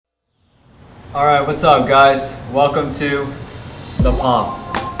Alright, what's up guys? Welcome to the Pomp.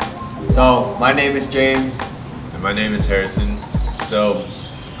 So, my name is James. And my name is Harrison. So,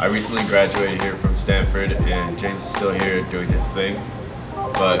 I recently graduated here from Stanford and James is still here doing his thing.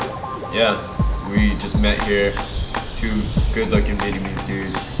 But, yeah, we just met here. Two good-looking Vietnamese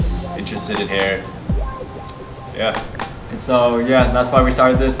dudes interested in hair. Yeah. And so, yeah, that's why we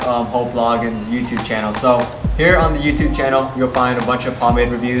started this whole vlog and YouTube channel. So, here on the YouTube channel, you'll find a bunch of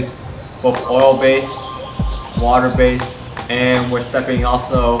pomade reviews, both oil-based, water-based, and we're stepping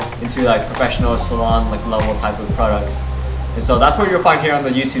also into like professional salon like level type of products. And so that's what you'll find here on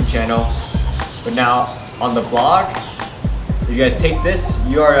the YouTube channel. But now on the blog, you guys take this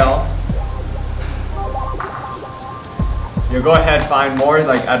URL, you'll go ahead and find more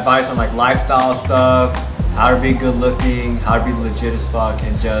like advice on like lifestyle stuff, how to be good looking, how to be legit as fuck,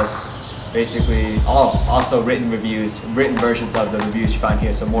 and just basically also written reviews, written versions of the reviews you find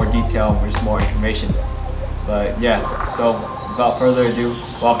here, so more detail, just more information. But yeah, so without further ado,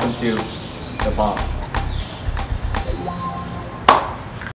 welcome to the Pomp.